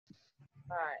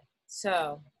Alright,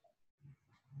 so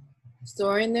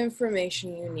storing the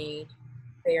information you need,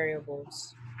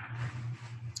 variables.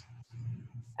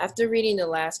 After reading the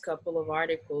last couple of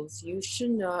articles, you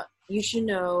should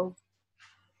know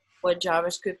what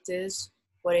JavaScript is,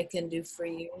 what it can do for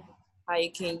you, how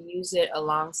you can use it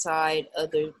alongside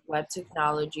other web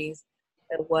technologies,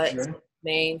 and what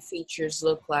main features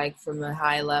look like from a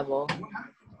high level.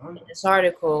 In this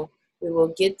article, we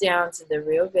will get down to the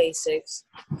real basics,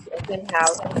 look at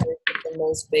how to work with the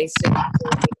most basic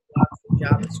building blocks of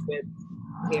JavaScript,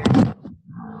 period.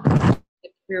 The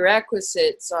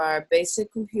prerequisites are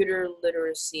basic computer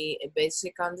literacy, a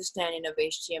basic understanding of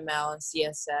HTML and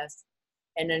CSS,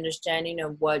 and understanding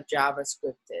of what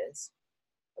JavaScript is.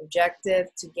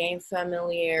 Objective, to gain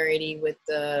familiarity with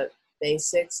the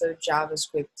basics of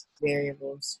JavaScript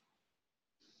variables.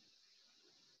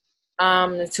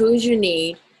 The tools you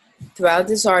need. Throughout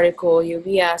this article, you'll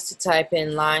be asked to type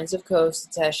in lines of code to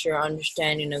test your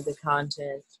understanding of the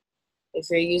content. If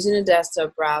you're using a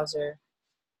desktop browser,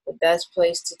 the best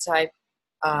place to type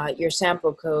your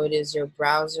sample code is your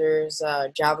browser's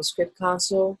JavaScript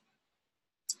console.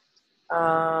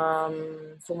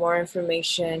 For more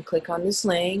information, click on this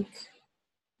link.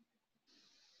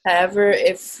 However,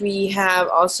 if we have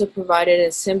also provided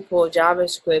a simple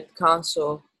JavaScript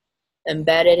console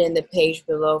embedded in the page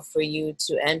below for you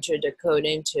to enter the code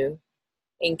into,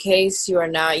 in case you are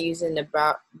not using the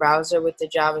browser with the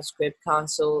JavaScript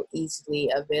console easily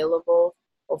available,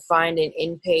 or find an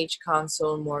in-page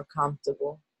console more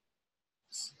comfortable.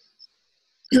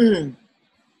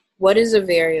 What is a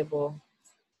variable?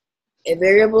 A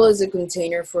variable is a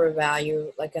container for a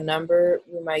value, like a number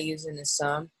we might use in a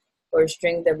sum, or a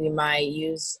string that we might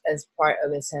use as part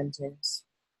of a sentence.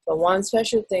 But one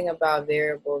special thing about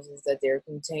variables is that their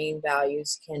contained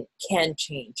values can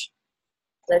change.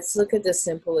 Let's look at the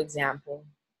simple example.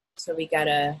 So we got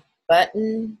a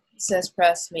button, it says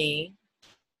press me,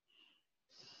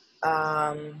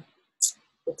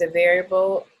 with the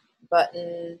variable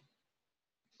button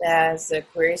that has the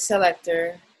query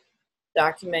selector,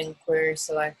 document query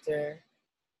selector,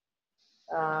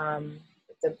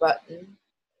 the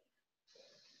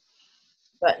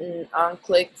button on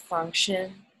click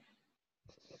function,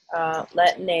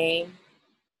 let name,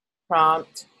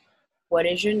 prompt, what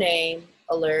is your name,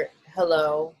 alert,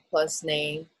 hello, plus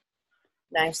name,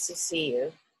 nice to see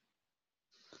you.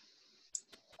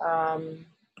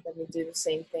 Let me do the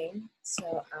same thing.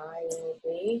 So I will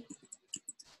be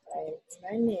write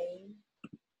my name.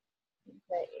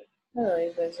 Okay. Hello,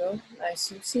 Ibizo. Nice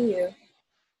to see you.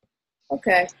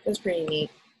 Okay, that's pretty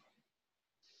neat.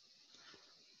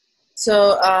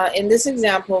 So in this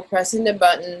example, pressing the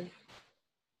button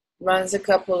runs a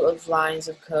couple of lines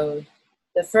of code.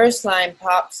 The first line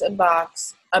pops a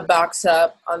box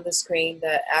up on the screen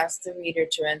that asks the reader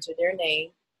to enter their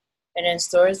name and then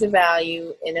stores the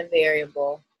value in a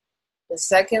variable. The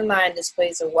second line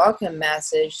displays a welcome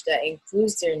message that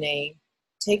includes their name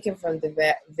taken from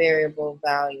the variable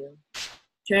value.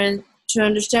 To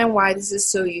understand why this is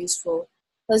so useful,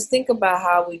 let's think about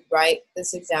how we write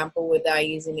this example without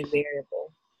using a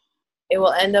variable. It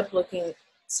will end up looking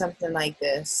something like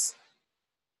this.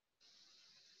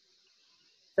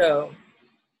 So,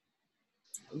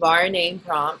 var name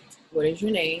prompt, what is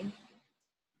your name?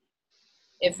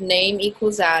 If name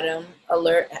equals Adam,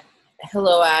 alert,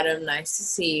 hello Adam, nice to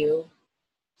see you.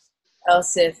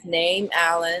 Else if name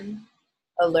Alan,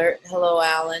 alert, hello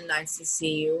Alan, nice to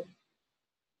see you.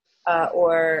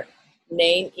 Or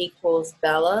name equals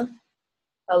Bella,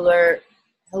 alert,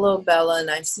 hello Bella,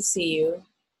 nice to see you.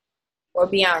 Or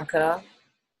Bianca,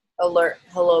 alert,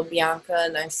 hello Bianca,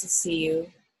 nice to see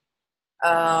you.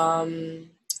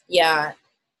 Yeah,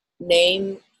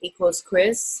 name equals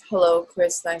Chris, hello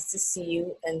Chris, nice to see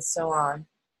you, and so on.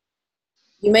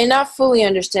 You may not fully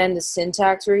understand the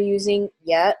syntax we're using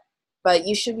yet, but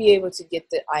you should be able to get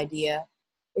the idea.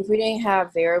 If we didn't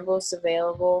have variables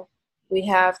available, we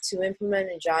have to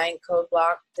implement a giant code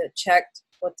block that checked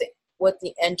what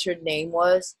the entered name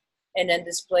was and then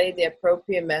display the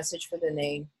appropriate message for the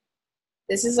name.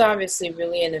 This is obviously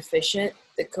really inefficient.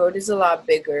 The code is a lot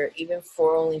bigger, even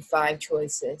for only 5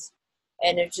 choices,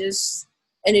 and it just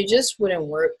wouldn't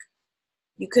work.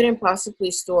 You couldn't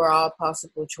possibly store all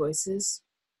possible choices.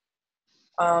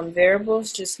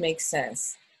 Variables just make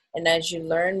sense, and as you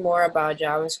learn more about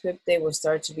JavaScript, they will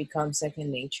start to become second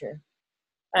nature.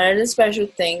 Another special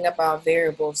thing about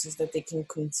variables is that they can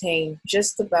contain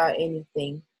just about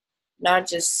anything, not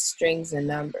just strings and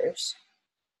numbers.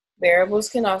 Variables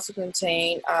can also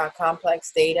contain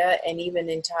complex data and even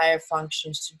entire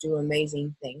functions to do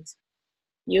amazing things.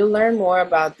 You'll learn more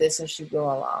about this as you go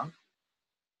along.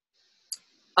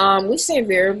 We say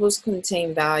variables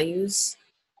contain values.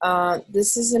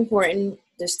 This is important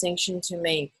distinction to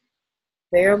make.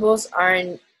 Variables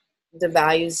aren't the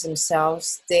values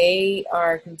themselves. They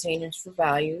are containers for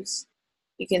values.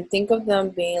 You can think of them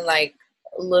being like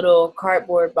little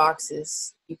cardboard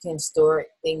boxes you can store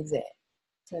things in.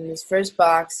 So in this first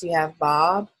box, you have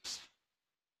Bob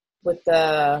with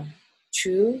the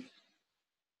true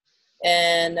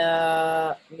and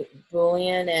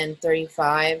Boolean, and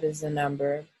 35 is the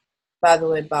number. By the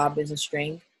way, Bob is a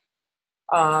string.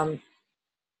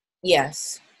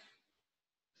 Yes.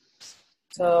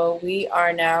 So we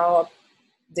are now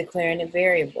declaring a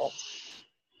variable.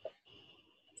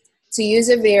 To use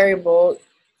a variable,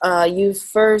 you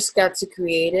first got to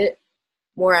create it.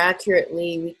 More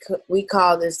accurately, we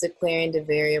call this declaring the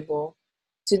variable.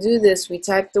 To do this, we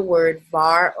type the word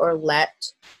var or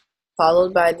let,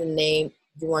 followed by the name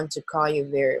you want to call your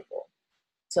variable.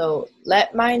 So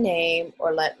let my name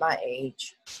or let my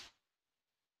age.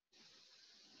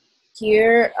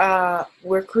 Here,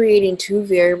 we're creating two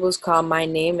variables called my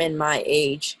name and my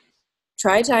age.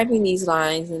 Try typing these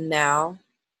lines in now.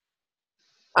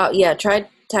 Try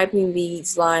typing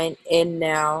these lines in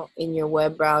now in your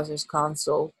web browser's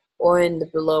console or in the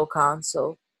below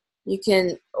console. You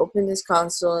can open this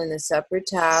console in a separate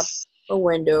tab or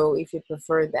window if you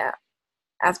prefer that.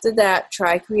 After that,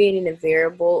 try creating a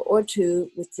variable or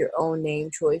two with your own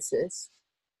name choices.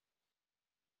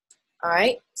 All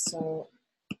right, so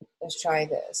let's try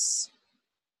this.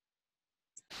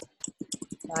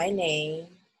 My name,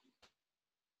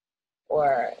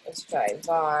 or let's try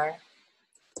var,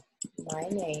 my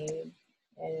name,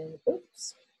 and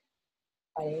oops,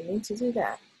 I didn't mean to do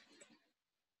that.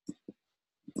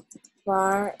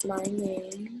 Var, my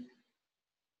name,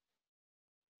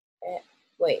 and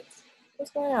wait,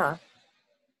 what's going on?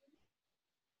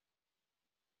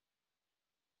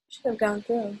 Should have gone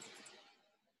through.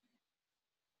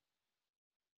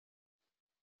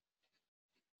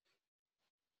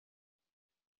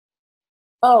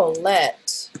 Oh,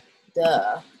 let,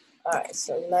 duh. All right,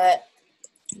 so let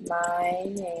my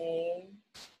name,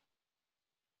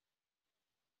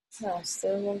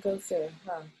 still won't go through,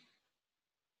 huh?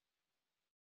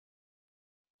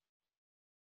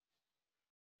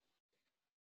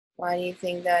 Why do you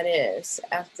think that is?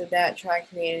 After that, try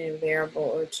creating a variable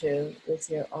or two with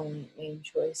your own name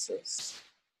choices.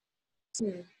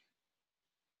 It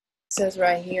says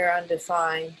right here,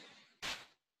 undefined.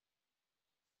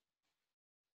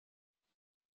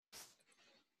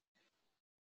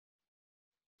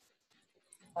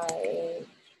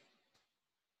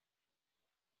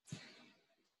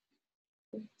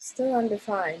 Still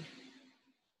undefined.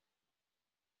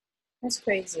 That's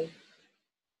crazy.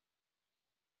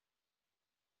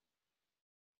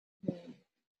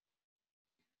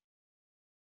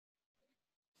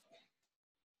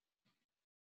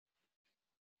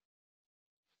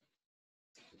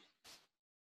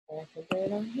 I can do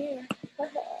it on here.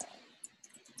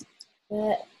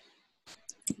 Let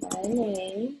my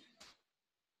name.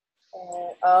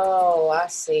 Oh, I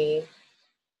see.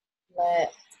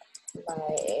 Let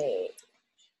my age.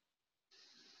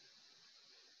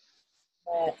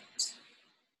 Let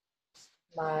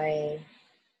my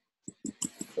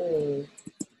food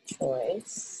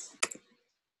choice.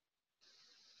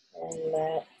 And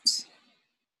let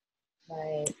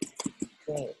my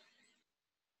drink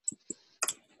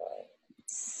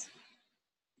choice.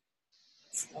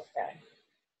 Okay.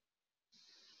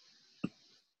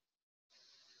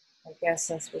 I guess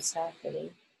that's what's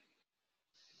happening.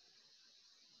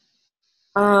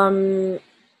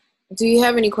 Do you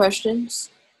have any questions?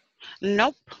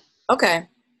 Nope. Okay.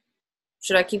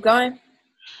 Should I keep going?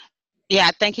 Yeah,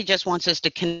 I think he just wants us to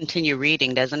continue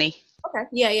reading, doesn't he? Okay.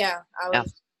 Yeah. Yeah.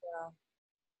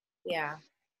 Yeah.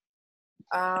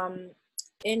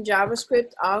 In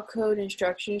JavaScript, all code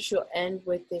instructions should end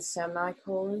with a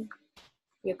semicolon.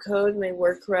 Your code may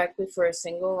work correctly for a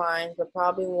single line, but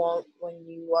probably won't when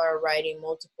you are writing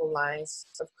multiple lines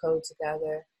of code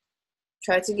together.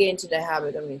 Try to get into the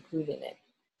habit of including it.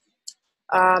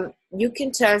 You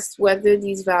can test whether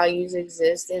these values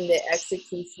exist in the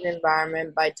execution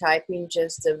environment by typing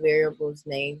just the variable's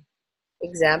name.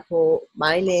 Example,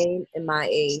 my name and my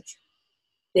age.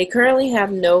 They currently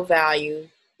have no value.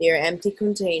 They are empty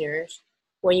containers.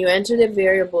 When you enter the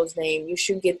variable's name, you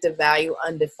should get the value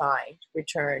undefined,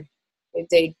 return. If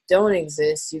they don't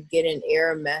exist, you get an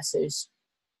error message.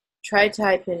 Try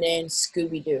typing in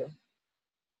Scooby-Doo.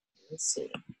 Let's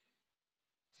see.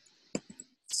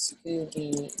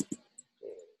 Scooby-Doo.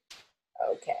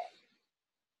 Okay.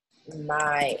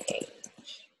 My age.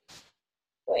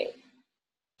 Wait.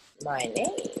 My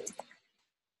name.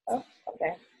 Oh,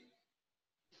 okay.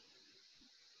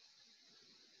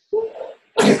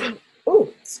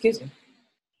 Excuse me.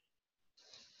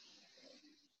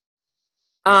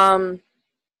 Um,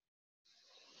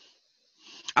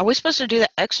 Are we supposed to do the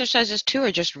exercises too,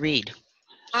 or just read?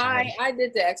 Sorry. I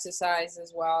did the exercise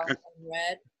as well and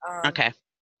read. Okay.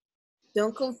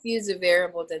 Don't confuse a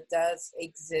variable that does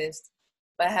exist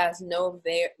but has no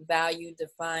value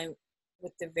defined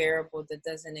with the variable that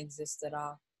doesn't exist at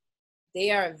all.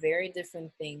 They are very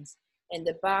different things. In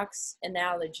the box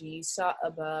analogy you saw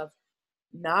above,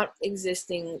 not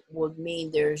existing would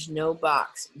mean there's no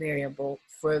box variable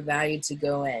for a value to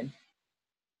go in.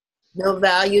 No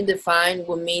value defined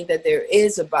will mean that there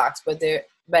is a box, but it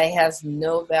has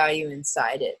no value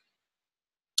inside it.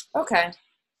 Okay.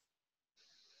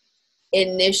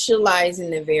 Initializing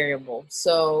the variable.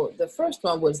 So the first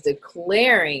one was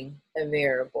declaring a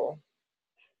variable.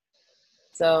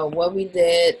 So what we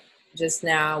did just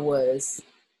now was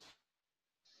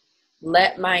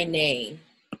let my name.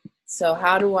 So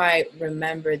how do I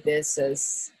remember this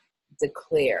as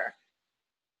declare?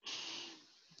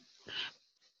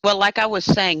 Well, like I was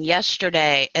saying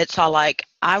yesterday, it's all like,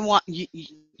 I want you.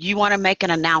 You want to make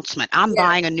an announcement. I'm Yeah.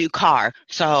 buying a new car.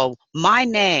 So my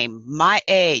name, my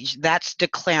age, that's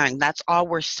declaring. That's all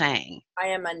we're saying. I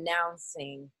am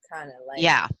announcing, kind of like,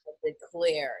 Yeah.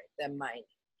 declare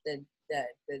that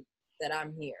that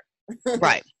I'm here.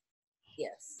 Right.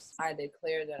 Yes, I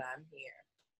declare that I'm here.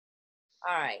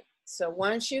 All right. So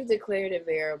once you've declared a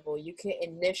variable, you can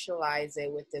initialize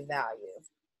it with the value.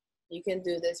 You can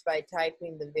do this by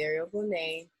typing the variable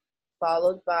name,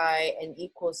 followed by an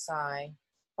equal sign,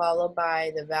 followed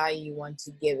by the value you want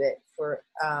to give it. For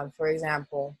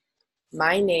example,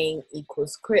 my name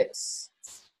equals Chris.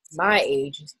 My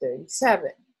age is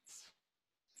 37.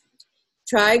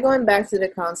 Try going back to the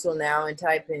console now and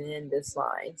typing in this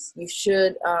lines. You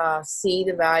should see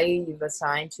the value you've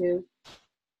assigned to.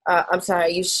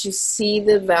 You should see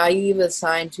the value you've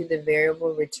assigned to the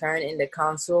variable return in the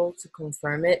console to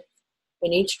confirm it.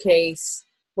 In each case,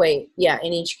 again,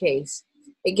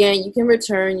 you can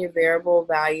return your variable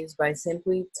values by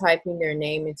simply typing their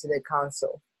name into the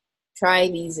console. Try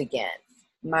these again.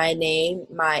 My name,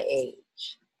 my age.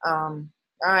 All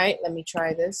right, let me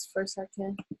try this for a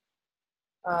second.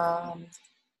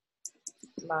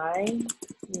 My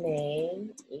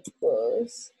name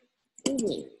equals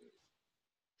E.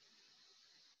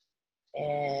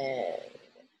 And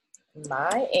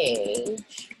my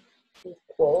age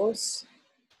equals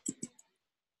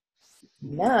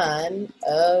none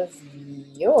of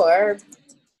your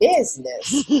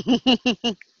business.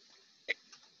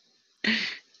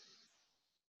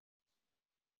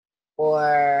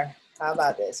 Or how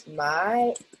about this?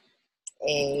 My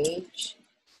age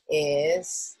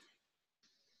is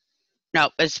No,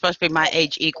 it's supposed to be my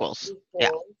age equals.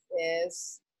 Yeah.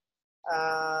 Is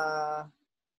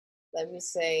let me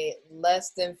say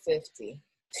less than 50.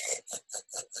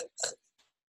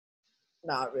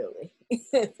 Not really.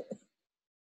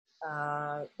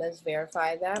 Let's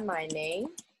verify that. My name,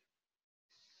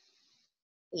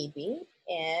 EB,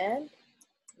 and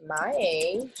my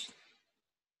age,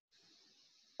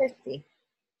 50.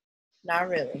 Not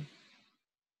really.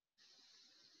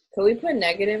 Could we put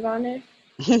negative on it?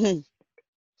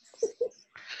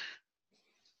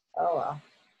 Oh well.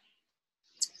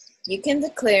 You can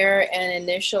declare and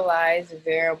initialize a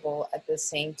variable at the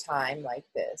same time like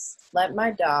this. Let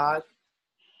my dog.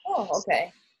 Oh,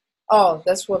 okay. Oh,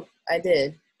 that's what I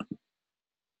did.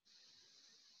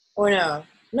 Oh no.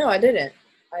 No, I didn't.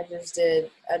 I just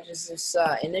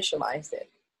initialized it.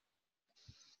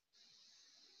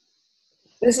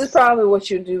 This is probably what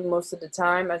you do most of the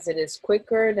time, as it is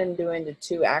quicker than doing the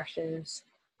two actions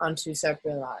on two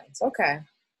separate lines. Okay.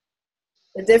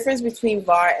 The difference between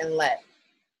var and let.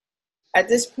 At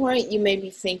this point, you may be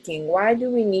thinking, why do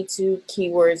we need two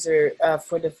keywords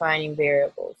for defining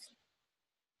variables?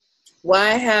 Why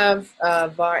have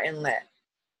var and let?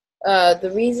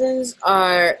 The reasons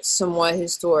are somewhat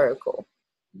historical.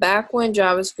 Back when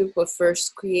JavaScript was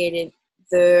first created,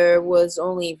 there was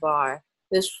only var.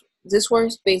 This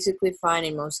works basically fine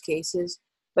in most cases,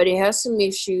 but it has some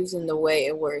issues in the way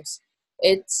it works.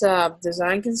 Its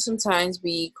design can sometimes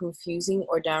be confusing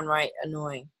or downright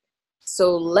annoying.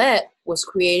 So let was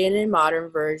created in modern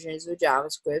versions of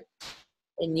JavaScript,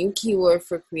 a new keyword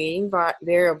for creating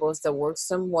variables that works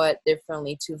somewhat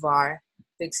differently to var,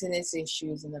 fixing its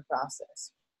issues in the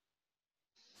process.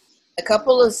 A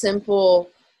couple of simple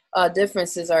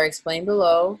differences are explained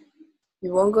below. We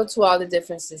won't go to all the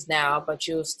differences now, but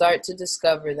you'll start to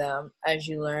discover them as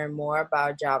you learn more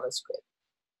about JavaScript.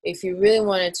 If you really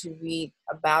wanted to read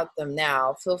about them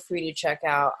now, feel free to check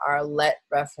out our let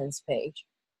reference page.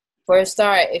 For a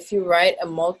start, if you write a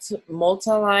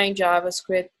multi-line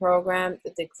JavaScript program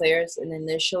that declares and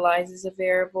initializes a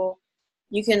variable,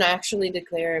 you can actually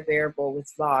declare a variable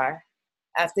with var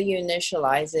after you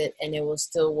initialize it, and it will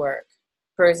still work.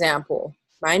 For example,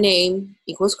 my name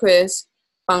equals Chris,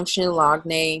 function log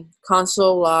name,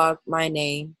 console log my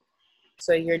name.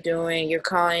 So you're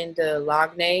calling the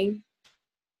log name,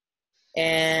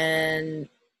 and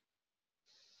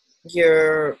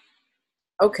you're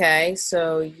okay,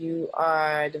 so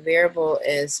the variable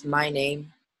is my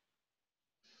name.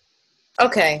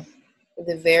 Okay,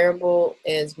 the variable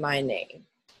is my name.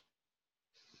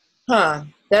 Huh,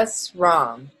 that's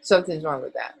wrong. Something's wrong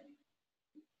with that.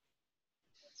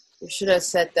 You should have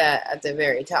set that at the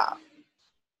very top,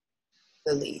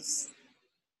 the least.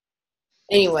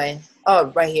 Anyway, oh,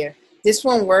 right here. This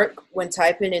won't work when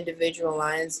typing individual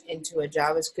lines into a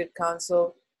JavaScript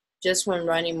console, just when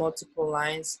running multiple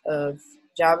lines of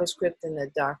JavaScript in the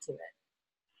document.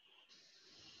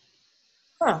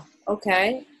 Huh,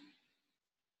 okay.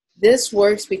 This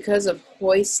works because of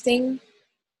hoisting.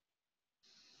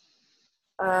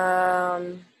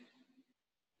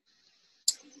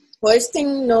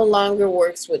 Hoisting no longer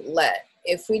works with let.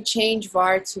 If we change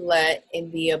var to let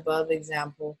in the above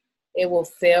example, it will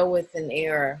fail with an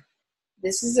error.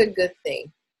 This is a good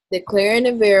thing. Declaring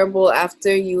a variable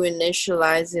after you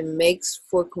initialize it makes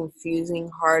for confusing,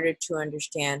 harder to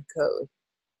understand code.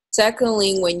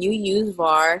 Secondly, when you use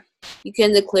var, you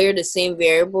can declare the same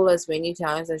variable as many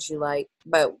times as you like,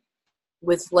 but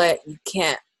with let, you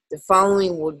can't. The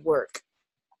following would work.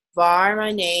 Var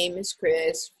my name is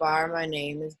Chris, var my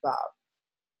name is Bob.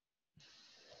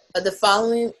 But the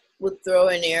following would throw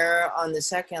an error on the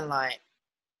second line.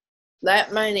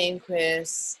 Let my name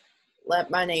Chris, let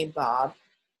my name Bob.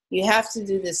 You have to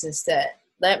do this instead.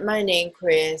 Let my name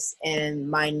Chris and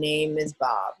my name is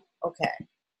Bob. Okay.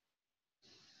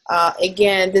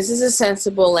 Again, this is a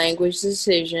sensible language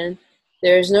decision.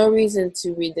 There is no reason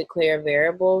to redeclare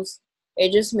variables.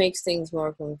 It just makes things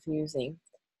more confusing.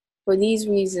 For these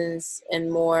reasons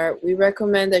and more, we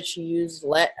recommend that you use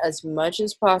let as much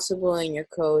as possible in your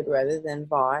code rather than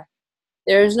var.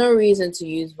 There is no reason to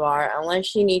use var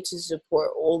unless you need to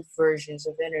support old versions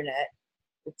of internet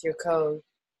with your code.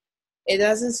 It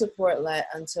doesn't support let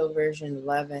until version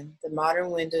 11. The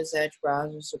modern Windows Edge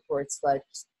browser supports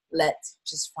let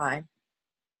just fine.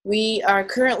 We are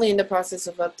currently in the process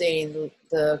of updating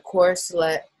the course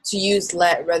to use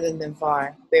let rather than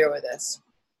var. Bear with us.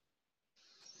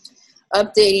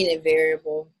 Updating a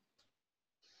variable.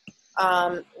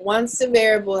 Once the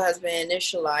variable has been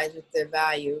initialized with the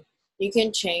value, you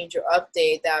can change or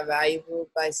update that value group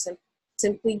by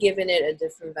simply giving it a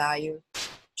different value.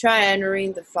 Try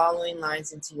entering the following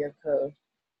lines into your code.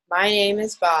 My name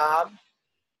is Bob.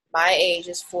 My age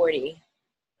is 40.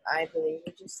 I believe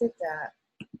you just did that.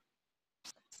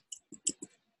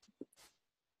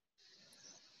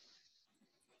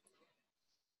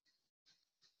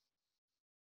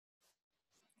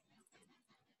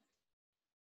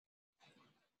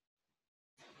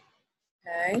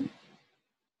 Okay.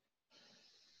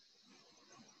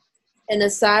 And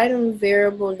aside from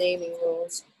variable naming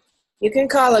rules, you can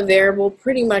call a variable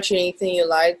pretty much anything you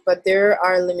like, but there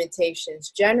are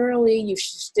limitations. Generally, you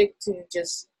should stick to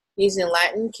just using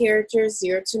Latin characters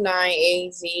 0 to 9,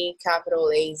 AZ,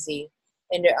 capital AZ,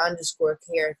 and the underscore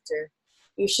character.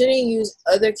 You shouldn't use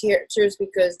other characters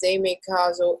because they may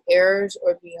cause errors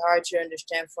or be hard to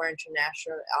understand for an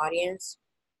international audience.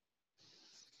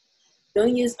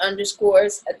 Don't use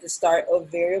underscores at the start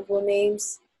of variable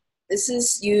names. This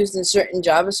is used in certain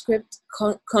JavaScript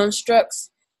constructs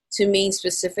to mean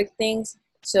specific things,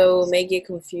 so it may get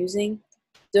confusing.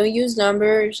 Don't use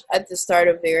numbers at the start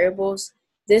of variables.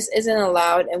 This isn't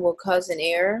allowed and will cause an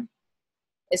error.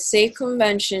 A safe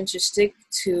convention to stick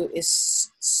to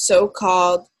is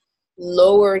so-called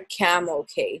lower camel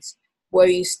case, where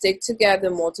you stick together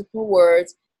multiple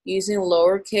words using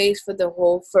lowercase for the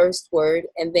whole first word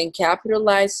and then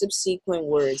capitalize subsequent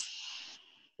words.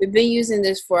 We've been using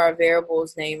this for our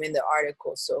variables name in the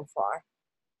article so far.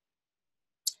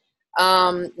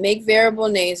 Make variable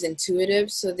names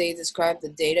intuitive so they describe the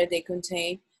data they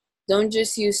contain. Don't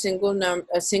just use single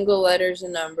letters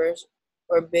and numbers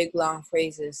or big long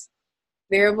phrases.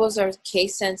 Variables are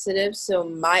case sensitive, so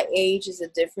my age is a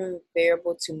different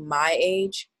variable to my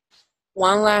age.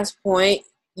 One last point,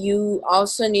 you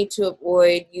also need to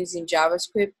avoid using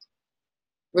JavaScript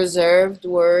reserved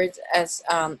words as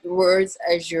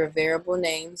your variable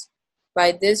names.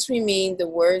 By this we mean the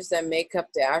words that make up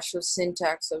the actual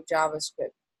syntax of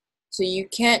JavaScript. So you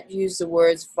can't use the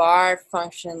words var,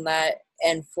 function, let,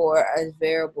 and for as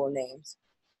variable names.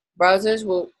 Browsers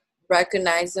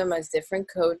recognize them as different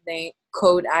code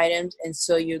items, and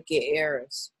so you get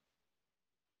errors.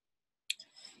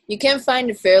 You can find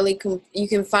a fairly complete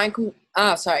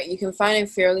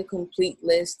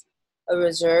list of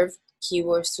reserved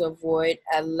keywords to avoid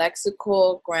at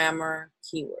lexical grammar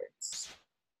keywords.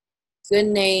 Good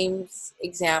names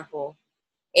example: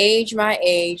 age, my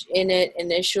age, init,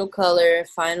 initial color,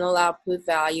 final output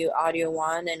value, audio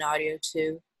 1 and audio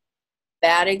 2.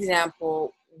 Bad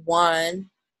example: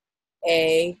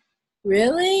 1A.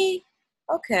 Really?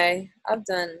 Okay, I've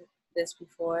done this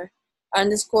before.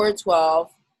 Underscore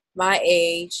 12, my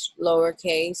age,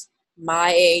 lowercase,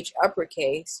 my age,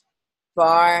 uppercase,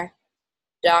 var,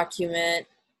 document,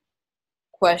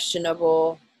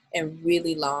 questionable, and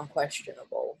really long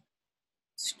questionable.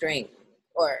 String,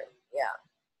 or yeah.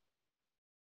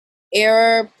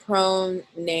 Error-prone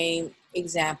name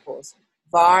examples,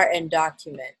 var and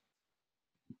document.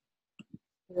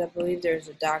 I believe there's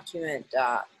a document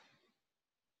dot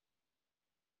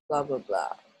blah blah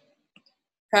blah.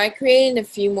 Try creating a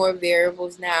few more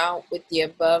variables now with the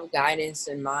above guidance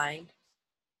in mind.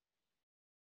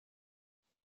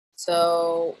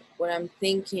 So what I'm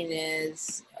thinking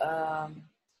is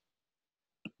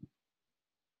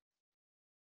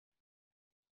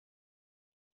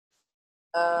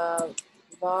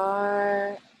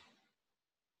var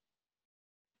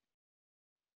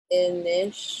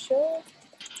initial.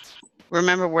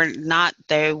 Remember,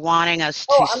 they're wanting us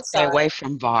to stay away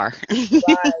from var.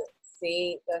 Right.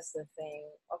 See, that's the thing.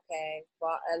 Okay.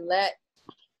 Let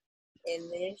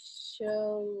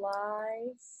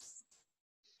initialize.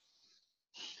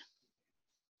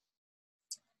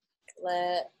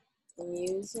 Let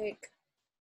music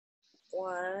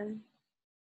 1.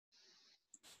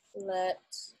 Let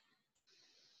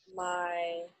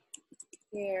my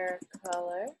hair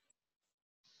color.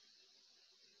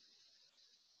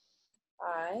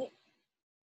 Alright.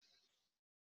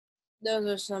 Those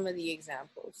are some of the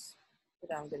examples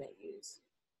that I'm going to use.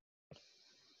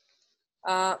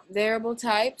 Variable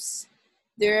types.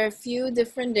 There are a few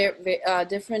different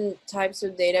types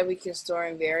of data we can store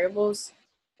in variables.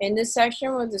 In this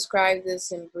section, we'll describe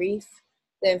this in brief.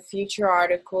 Then future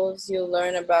articles, you'll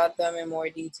learn about them in more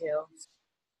detail.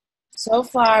 So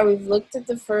far, we've looked at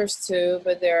the first two,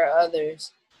 but there are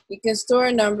others. You can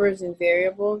store numbers in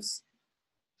variables.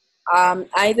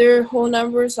 Either whole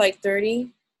numbers like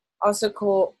 30, also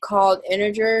called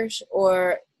integers,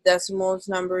 or decimals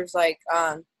numbers like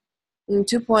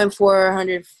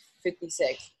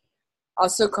 2.456,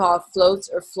 also called floats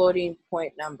or floating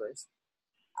point numbers.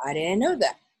 I didn't know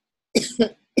that.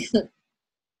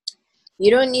 You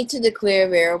don't need to declare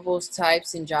variables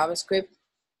types in JavaScript,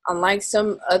 unlike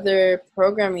some other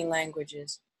programming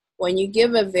languages. When you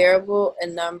give a variable a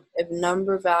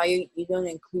number value, you don't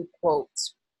include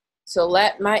quotes. So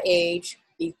let my age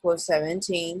equals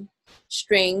 17.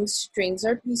 Strings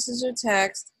are pieces of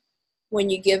text. When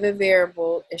you give a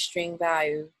variable a string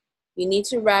value, you need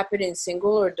to wrap it in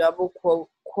single or double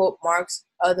quote marks.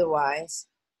 Otherwise,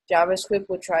 JavaScript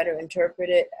will try to interpret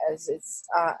it as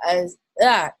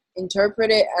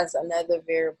another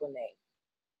variable name.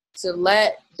 So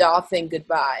let dolphin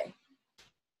goodbye.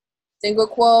 Single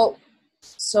quote,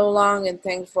 so long and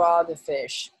thanks for all the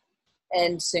fish.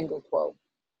 End single quote.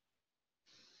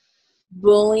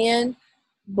 Booleans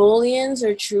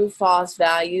are true-false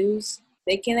values.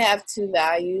 They can have two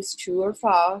values, true or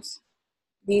false.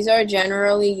 These are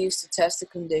generally used to test a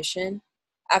condition,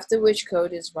 after which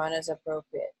code is run as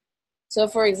appropriate. So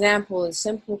for example, a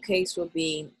simple case would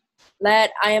be,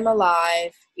 let I am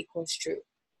alive equals true.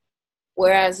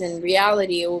 Whereas in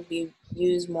reality, it will be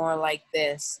used more like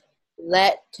this.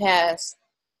 Let test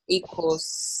equals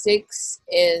 6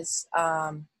 is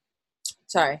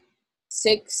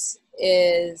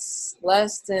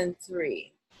less than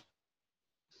 3,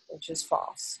 which is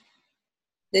false.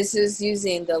 This is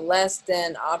using the less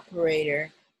than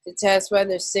operator to test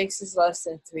whether 6 is less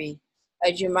than 3.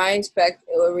 As you might expect,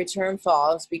 it will return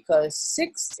false because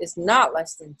 6 is not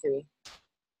less than 3.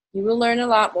 You will learn a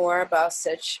lot more about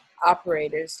such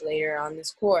operators later on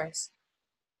this course.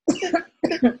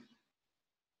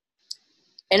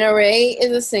 An array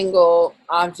is a single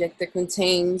object that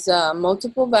contains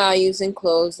multiple values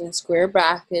enclosed in square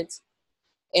brackets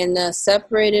and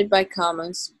separated by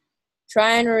commas.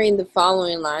 Try entering the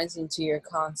following lines into your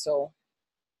console.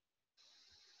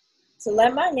 So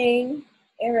let my name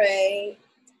array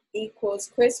equals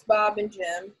Chris, Bob, and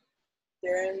Jim.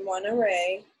 They're in one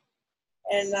array.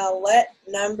 And let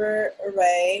number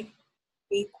array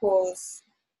equals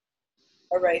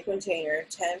array container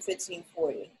 10, 15,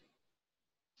 40.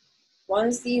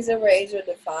 Once these arrays are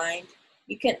defined,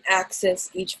 You can access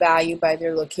each value by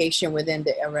their location within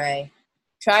the array.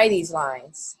 Try these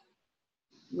lines.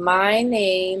 My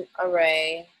name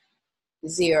array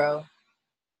 0.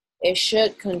 It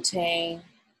should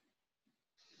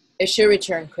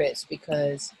return Chris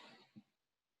because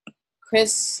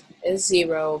Chris is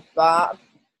 0, Bob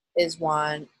is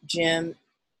 1, Jim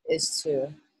is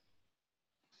 2.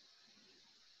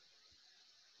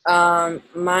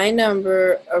 My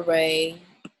number array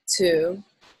 2,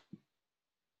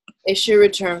 it should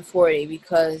return 40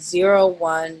 because 0,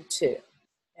 1, 2,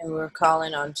 and we're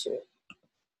calling on 2.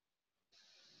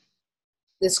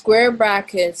 The square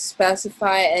brackets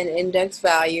specify an index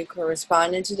value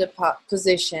corresponding to the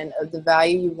position of the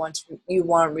value you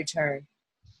want returned.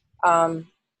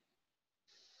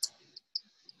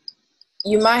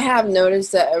 You might have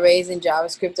noticed that arrays in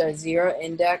JavaScript are 0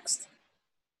 indexed.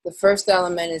 The first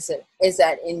element is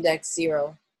at index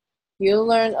 0. You'll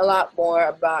learn a lot more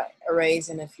about arrays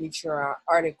in a future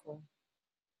article.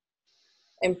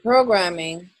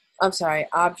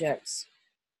 Objects.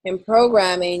 In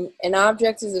programming, an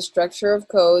object is a structure of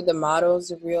code that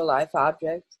models a real-life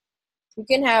object. You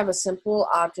can have a simple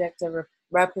object that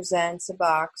represents a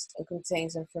box and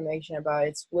contains information about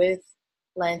its width,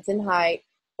 length, and height,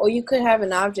 or you could have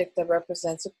an object that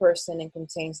represents a person and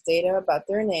contains data about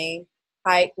their name,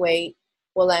 height, weight,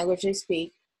 what language they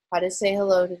speak, how to say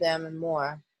hello to them, and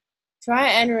more. Try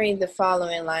entering the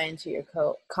following line into your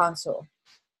console.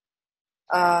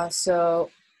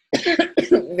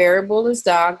 Variable is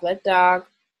dog, let dog,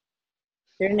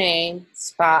 their name,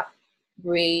 spot,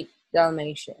 breed,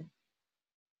 Dalmatian.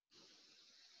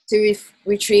 To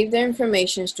retrieve the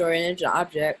information stored in an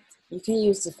object, you can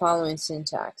use the following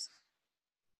syntax.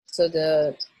 So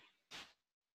the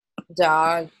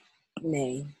dog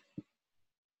name.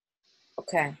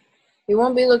 Okay. We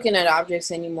won't be looking at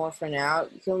objects anymore for now.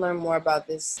 You can learn more about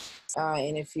this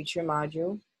in a future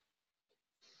module.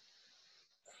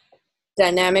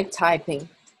 Dynamic typing.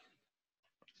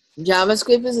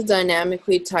 JavaScript is a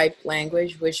dynamically typed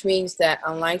language, which means that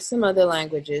unlike some other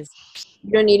languages,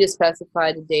 you don't need to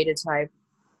specify the data type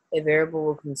a variable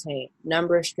will contain,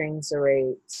 number, strings,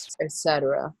 arrays,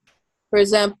 etc. For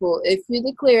example, if you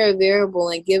declare a variable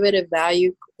and give it a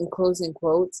value in closing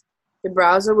quotes, the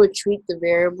browser will treat the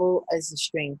variable as a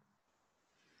string.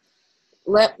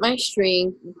 Let my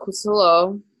string equals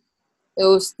hello. It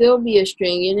will still be a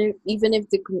string even if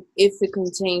it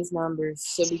contains numbers,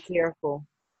 so be careful.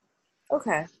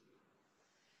 Okay.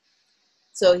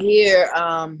 So here,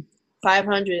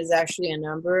 500 is actually a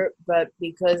number, but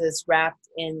because it's wrapped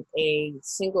in a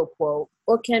single quote,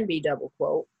 or can be double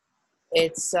quote,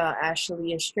 it's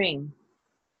actually a string.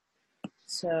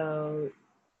 So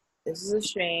this is a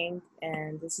string,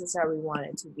 and this is how we want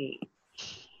it to be.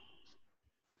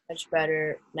 Much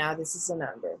better. Now this is a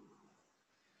number.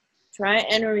 Try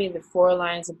entering the 4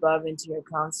 lines above into your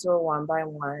console one by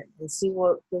one and see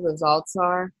what the results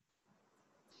are.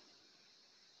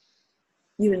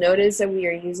 You will notice that we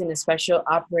are using a special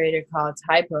operator called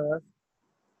typeof.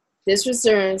 This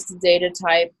returns the data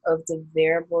type of the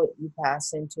variable you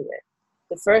pass into it.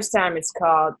 The first time it's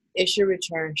called it should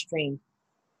return string,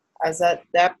 as at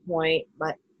that point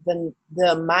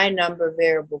the my number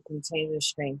variable contains a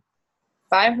string.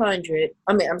 It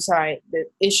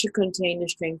should contain the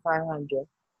string 500.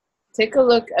 Take a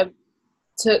look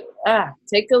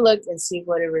and see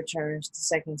what it returns the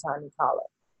second time you call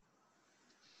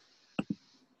it.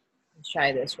 Let's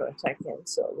try this for a second.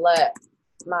 So let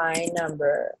my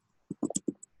number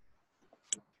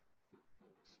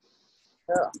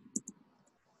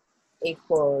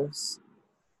equals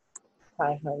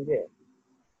 500.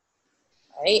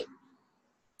 Right?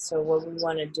 So what we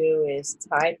want to do is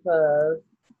typeof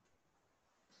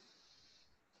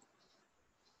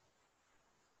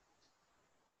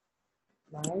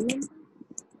my number. Is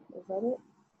that it?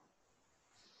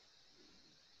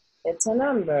 It's a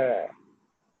number.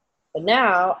 But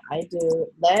now I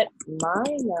do let my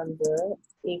number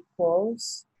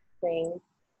equals string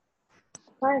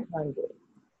 500.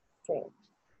 String.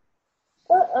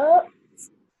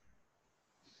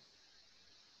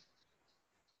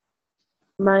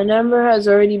 My number has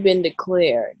already been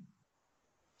declared.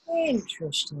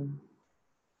 Interesting.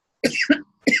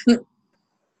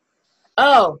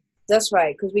 Oh, that's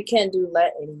right, because we can't do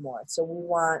let anymore. So we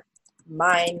want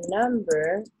my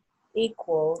number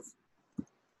equals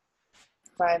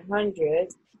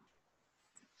 500.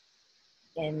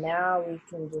 And now we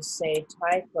can just say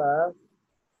typeof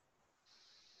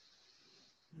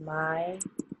my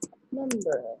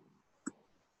number.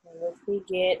 And if we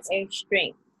get a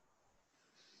string.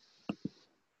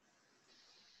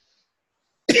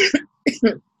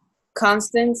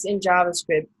 Constants in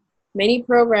JavaScript. Many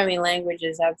programming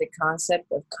languages have the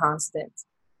concept of constants.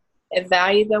 A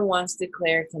value that once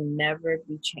declared can never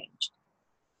be changed.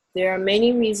 There are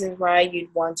many reasons why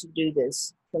you'd want to do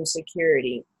this, from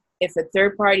security. If a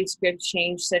third-party script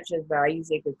changed such as values,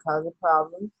 it could cause a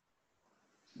problem.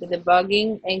 The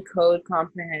debugging and code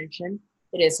comprehension.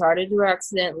 It is harder to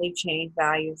accidentally change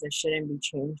values that shouldn't be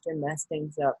changed and mess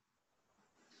things up.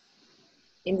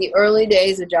 In the early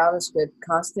days of JavaScript,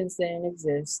 constants didn't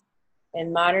exist.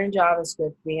 In modern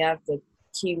JavaScript, we have the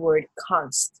keyword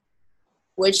const,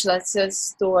 which lets us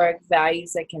store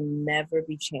values that can never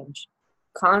be changed.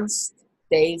 Const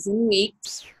days and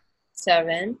weeks,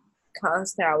 7.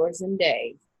 Const hours and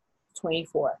days,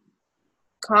 24.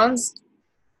 Const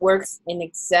works in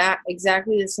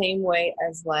exactly the same way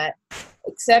as let,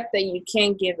 except that you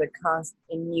can't give a const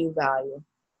a new value.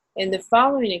 In the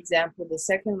following example, the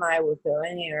second line will throw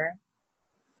an error.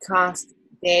 Const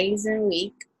days and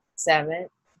week, 7,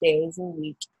 days and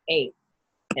week, 8,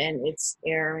 and it's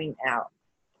erroring out.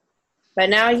 By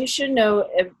now, you should know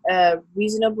a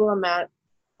reasonable amount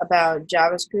about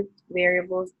JavaScript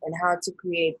variables and how to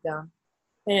create them.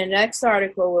 In the next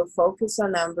article, we'll focus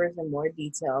on numbers in more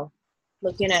detail,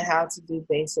 looking at how to do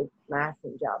basic math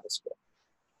in JavaScript.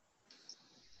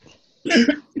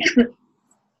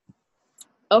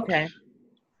 Okay.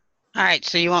 All right,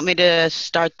 so you want me to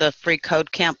start the free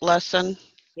code camp lesson?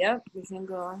 Yep, we can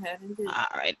go ahead and do that.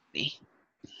 All right.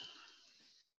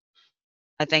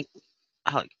 I think,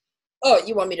 oh,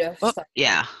 you want me to start?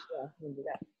 Yeah. Yeah, we'll do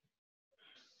that.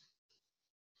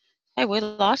 Hey, we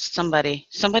lost somebody.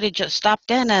 Somebody just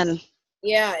stopped in and...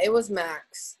 Yeah, it was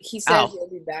Max. He said he'll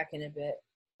be back in a bit.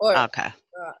 Or, okay.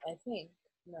 I think,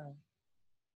 no.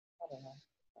 I don't know.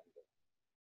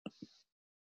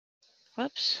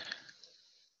 Whoops.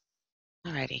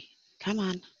 Alrighty, come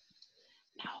on.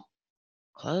 No,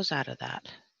 close out of that.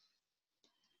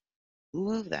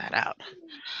 Move that out.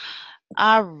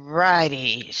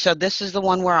 Alrighty, so this is the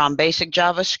one we're on. Basic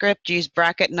JavaScript. Use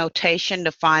bracket notation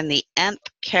to find the nth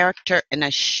character in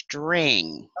a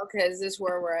string. Okay, is this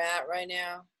where we're at right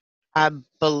now? I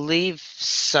believe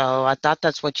so. I thought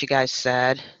that's what you guys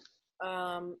said.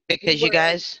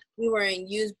 Because we were in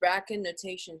use bracket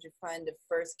notation to find the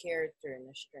first character in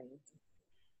a string.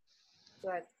 So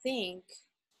I think.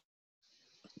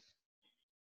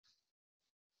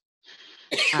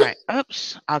 All right.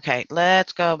 Oops. Okay.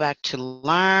 Let's go back to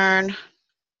learn.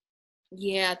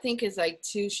 Yeah, I think it's like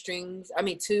two strings. I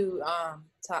mean, two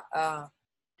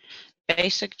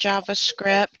basic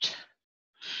JavaScript.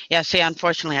 Yeah. See,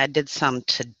 unfortunately, I did some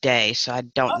today, so I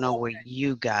don't know where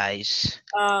you guys.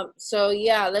 So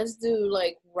yeah, let's do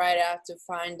like right after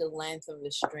find the length of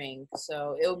the string.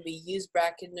 So it will be use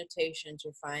bracket notation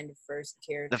to find the first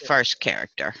character. The first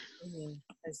character. Mm-hmm.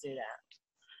 Let's do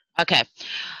that. Okay.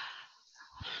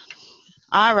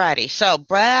 Alrighty, so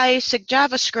basic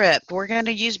JavaScript. We're going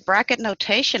to use bracket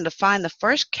notation to find the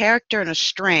first character in a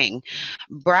string.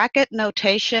 Bracket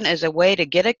notation is a way to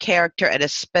get a character at a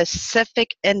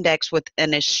specific index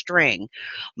within a string.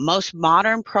 Most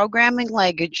modern programming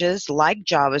languages, like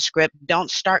JavaScript, don't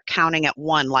start counting at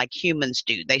 1 like humans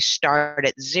do. They start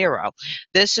at 0.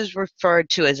 This is referred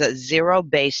to as a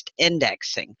zero-based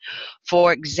indexing.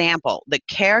 For example, the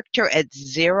character at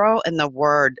 0 in the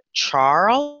word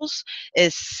Charles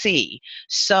is C.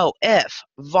 So if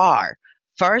var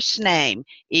first name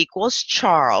equals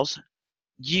Charles,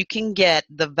 you can get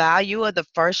the value of the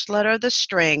first letter of the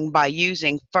string by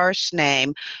using first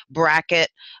name bracket,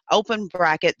 open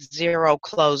bracket, 0,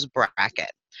 close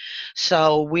bracket.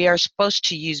 So we are supposed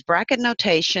to use bracket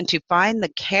notation to find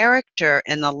the character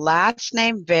in the last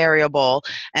name variable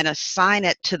and assign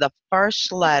it to the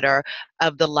first letter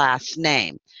of the last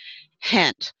name.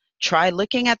 Hint, try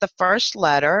looking at the first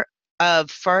letter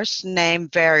of first name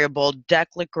variable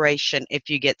declaration if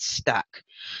you get stuck.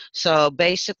 So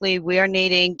basically we are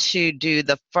needing to do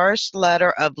the first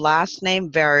letter of last name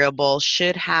variable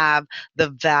should have the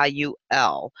value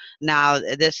L. Now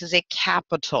this is a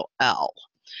capital L.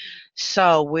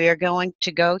 So we're going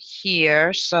to go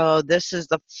here. So this is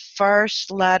the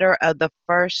first letter of the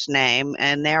first name,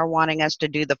 and they're wanting us to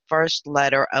do the first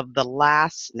letter of the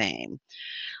last name.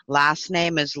 Last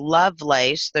name is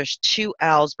Lovelace. There's 2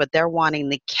 L's, but they're wanting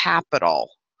the capital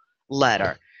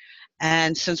letter.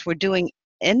 And since we're doing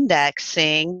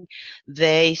indexing,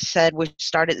 they said we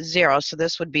start at 0. So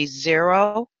this would be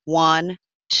 0, 1,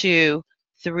 2,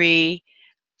 3,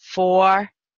 4,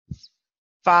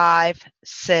 5,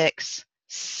 6,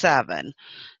 7.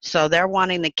 So they're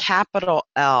wanting the capital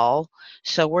L.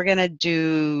 So we're going to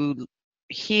do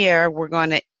here, we're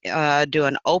going to do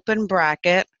an open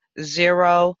bracket,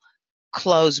 0,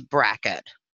 close bracket.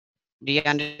 Do you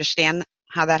understand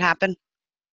how that happened?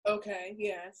 Okay,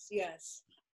 yes, yes.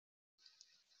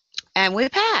 And we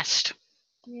passed.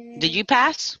 Did Yay. you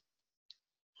pass?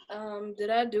 Did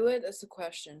I do it? That's the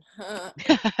question.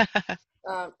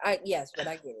 Yes, but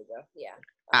I get it though. Yeah.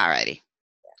 Alrighty.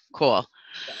 Cool.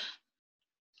 Yeah.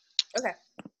 Okay.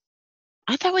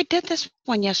 I thought we did this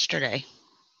one yesterday.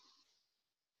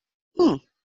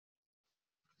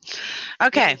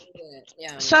 Okay.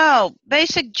 Yeah. So,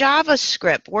 basic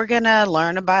JavaScript. We're going to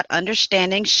learn about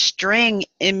understanding string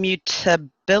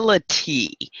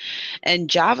immutability. In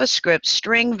JavaScript,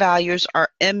 string values are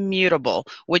immutable,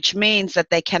 which means that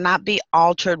they cannot be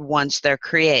altered once they're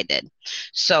created.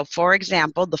 So, for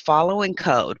example, the following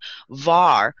code,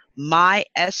 var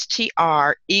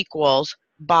mystr equals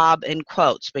Bob in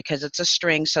quotes, because it's a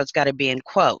string, so it's got to be in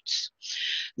quotes.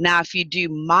 Now, if you do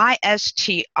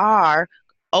mystr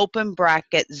open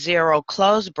bracket 0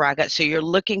 close bracket, so you're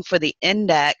looking for the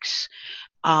index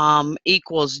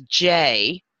equals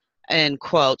j in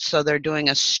quotes, so they're doing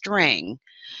a string.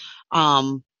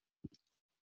 So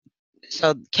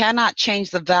cannot change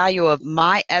the value of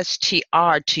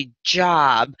mystr to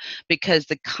job because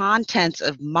the contents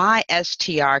of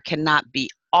mystr cannot be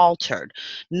altered.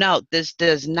 Note, this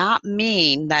does not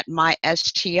mean that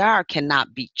mystr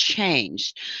cannot be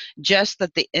changed, just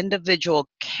that the individual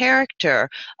character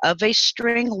of a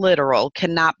string literal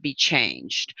cannot be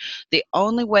changed. The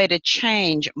only way to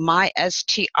change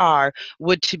mystr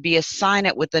would to be assign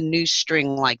it with a new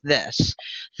string like this.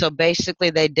 So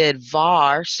basically they did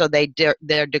var, so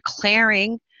they're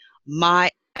declaring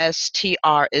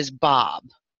mystr is Bob.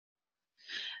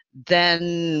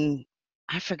 Then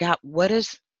I forgot what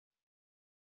is,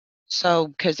 so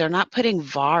because they're not putting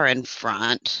var in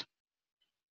front,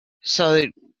 so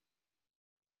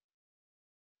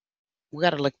we got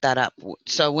to look that up.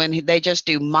 So when they just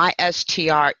do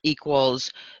mystr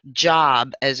equals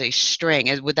job as a string,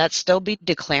 would that still be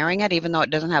declaring it even though it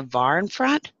doesn't have var in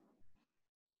front?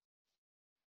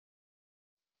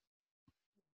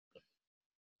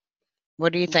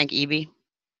 What do you think, Evie?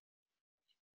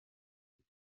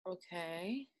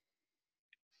 Okay.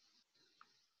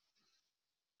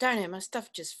 Darn it, my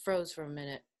stuff just froze for a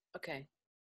minute. Okay.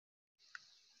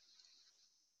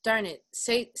 Darn it.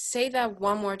 Say that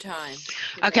one more time.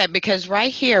 Okay, because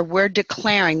right here we're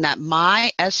declaring that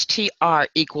mystr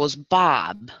equals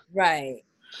Bob. Right.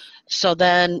 So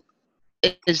then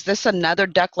is this another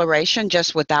declaration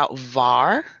just without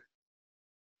var?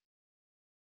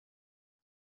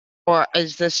 Or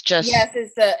is this just... Yes,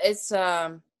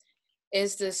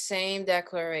 it's the same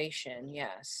declaration.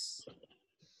 Yes.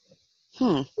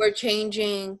 We're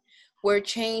changing the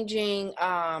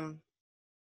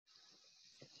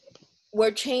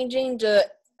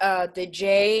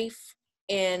J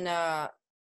in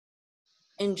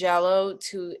Jello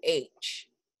to H.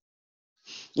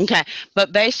 Okay,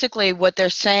 but basically what they're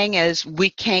saying is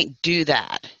we can't do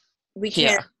that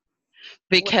here.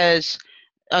 Because,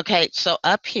 okay, so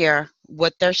up here,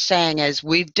 what they're saying is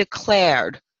we've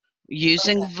declared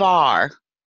using var.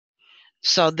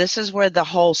 So this is where the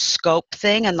whole scope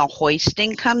thing and the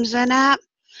hoisting comes in at.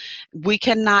 We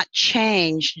cannot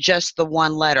change just the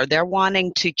one letter. They're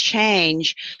wanting to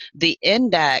change the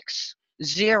index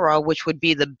 0, which would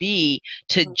be the B,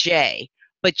 to J.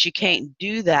 But you can't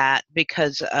do that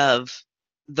because of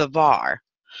the var.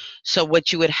 So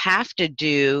what you would have to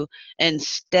do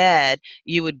instead,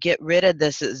 you would get rid of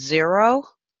this at 0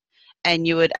 and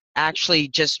you would actually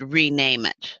just rename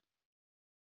it.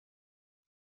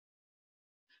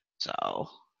 So,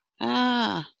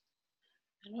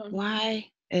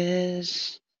 why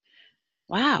is,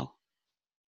 wow.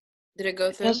 Did it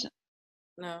go through?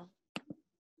 No.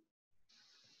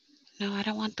 No, I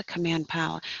don't want the command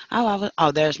palette.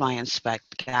 Oh, there's my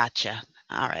inspect. Gotcha.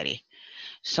 Alrighty.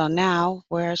 So now,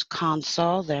 where's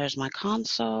console? There's my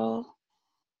console.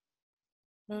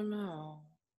 Oh, no.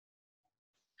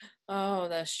 Oh,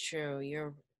 that's true.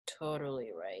 You're totally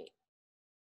right.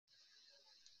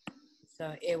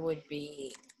 So it would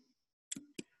be...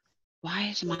 Why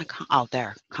is my oh,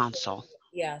 there, console.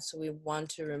 Yeah, so we want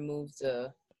to remove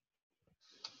the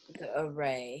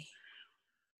array.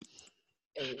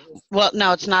 Well,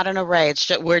 no, it's not an array. It's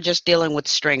just, we're just dealing with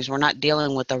strings. We're not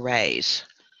dealing with arrays.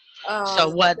 So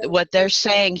what they're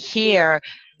saying here,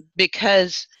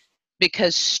 because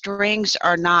strings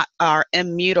are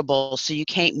immutable, so you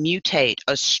can't mutate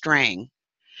a string.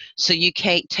 So you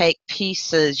can't take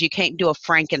pieces, you can't do a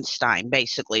Frankenstein,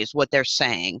 basically, is what they're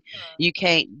saying. You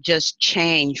can't just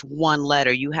change one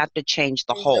letter. You have to change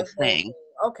the whole thing.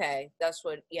 Okay, that's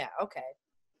what, yeah, okay.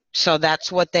 So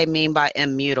that's what they mean by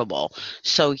immutable.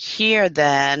 So here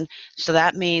then, so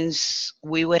that means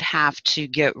we would have to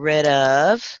get rid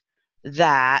of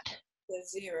that. The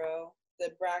zero,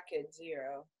 the bracket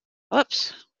 0.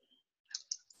 Oops.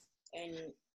 And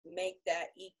make that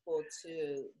equal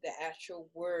to the actual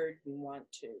word we want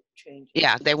to change it.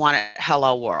 Yeah, they want it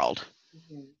hello world.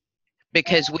 Mm-hmm.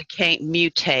 Because we can't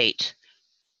mutate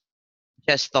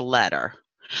just the letter.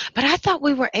 But I thought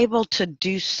we were able to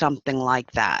do something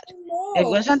like that. It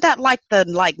wasn't that like the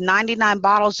 99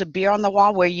 bottles of beer on the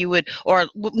wall where you would, or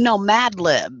no, Mad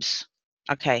Libs.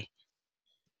 Okay.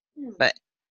 But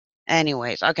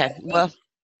anyways, okay.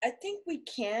 I think we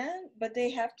can, but they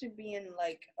have to be in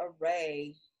like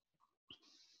array.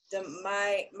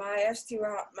 My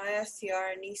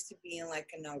STR needs to be in like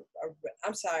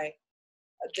I'm sorry,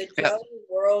 the Jelly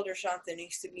World or something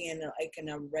needs to be in like an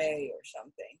array or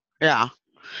something. Yeah.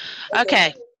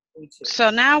 Okay. So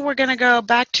now we're going to go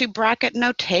back to bracket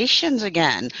notations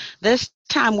again. This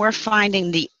time we're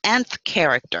finding the nth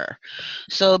character.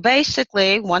 So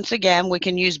basically, once again, we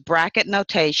can use bracket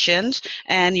notations,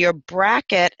 and your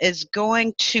bracket is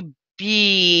going to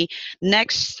be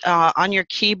next on your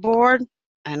keyboard.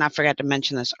 And I forgot to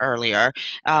mention this earlier,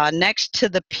 next to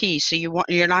the P. So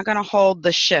you're not going to hold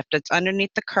the shift. It's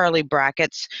underneath the curly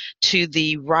brackets to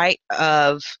the right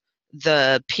of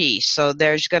the P. So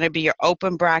there's going to be your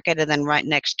open bracket, and then right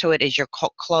next to it is your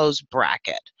closed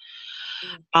bracket.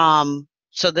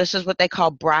 So this is what they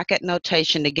call bracket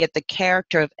notation to get the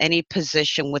character of any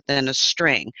position within a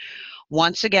string.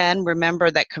 Once again,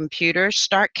 remember that computers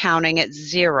start counting at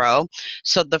 0.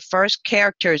 So the first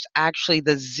character is actually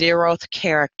the 0th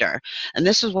character. And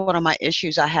this is one of my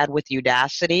issues I had with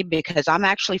Udacity, because I'm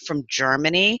actually from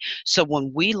Germany. So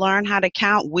when we learn how to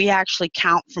count, we actually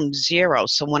count from 0.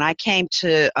 So when I came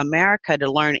to America to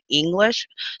learn English,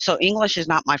 so English is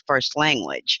not my first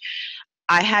language.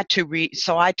 I had to read,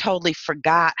 so I totally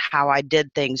forgot how I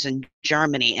did things in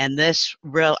Germany, and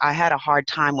I had a hard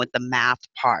time with the math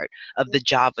part of the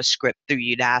JavaScript through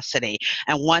Udacity.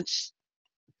 And once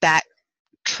that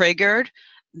triggered,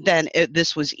 then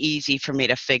this was easy for me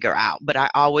to figure out, but I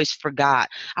always forgot.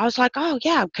 I was like, oh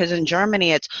yeah, because in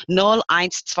Germany it's 0, 1,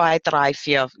 2, 3,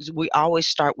 4. We always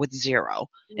start with 0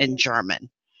 in German.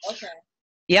 Okay.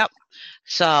 Yep.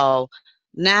 So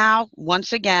now,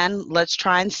 once again, let's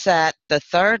try and set the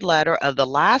third letter of the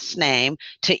last name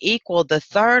to equal the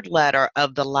third letter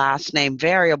of the last name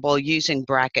variable using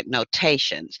bracket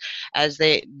notations. As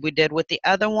we did with the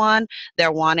other one,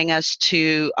 they're wanting us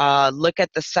to look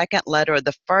at the second letter of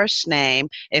the first name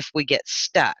if we get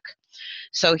stuck.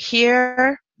 So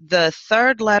here, the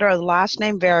third letter of the last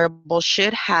name variable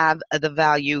should have the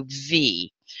value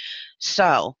V.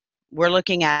 So we're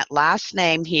looking at last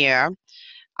name here.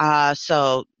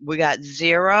 So we got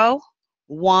 0,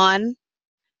 1,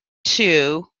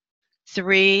 2,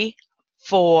 3,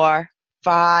 4,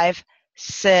 5,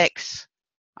 6.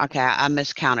 Okay, I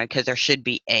miscounted because there should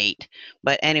be 8.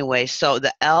 But anyway, so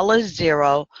the L is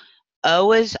 0,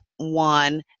 O is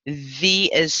 1,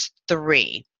 V is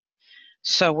 3.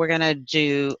 So we're going to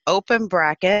do open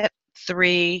bracket,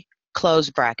 3, close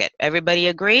bracket. Everybody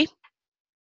agree?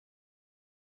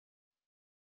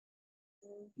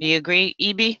 Do you agree,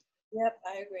 EB? Yep,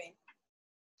 I agree.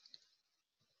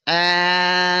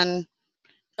 And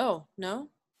oh, no?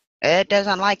 It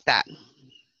doesn't like that.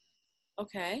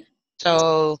 Okay.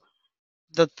 So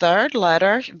the third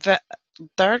letter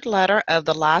of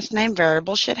the last name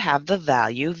variable should have the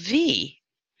value V.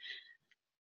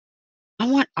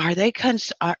 No, I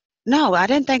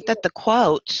didn't think that the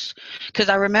quotes, because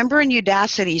I remember in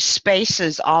Udacity,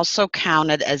 spaces also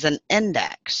counted as an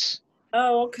index.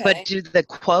 Oh, okay. But do the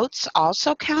quotes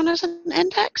also count as an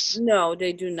index? No,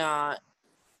 they do not.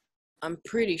 I'm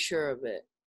pretty sure of it.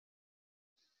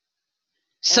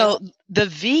 So the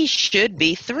V should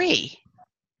be 3.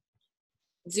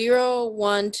 0,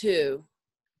 1, 2.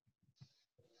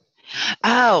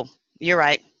 Oh, you're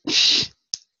right.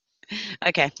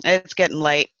 Okay, it's getting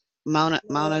late.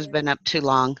 Mona's been up too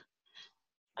long.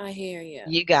 I hear you.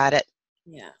 You got it.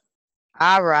 Yeah.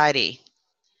 All righty.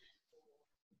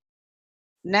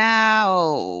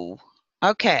 Now,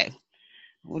 okay,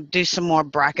 we'll do some more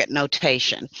bracket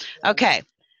notation. Okay,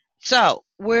 so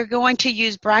we're going to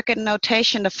use bracket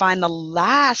notation to find the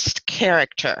last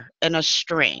character in a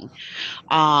string.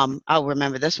 Oh,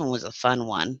 remember, this one was a fun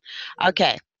one.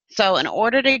 Okay, so in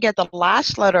order to get the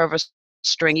last letter of a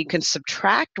string, you can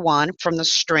subtract 1 from the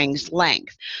string's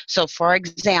length. So for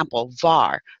example,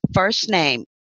 var, first name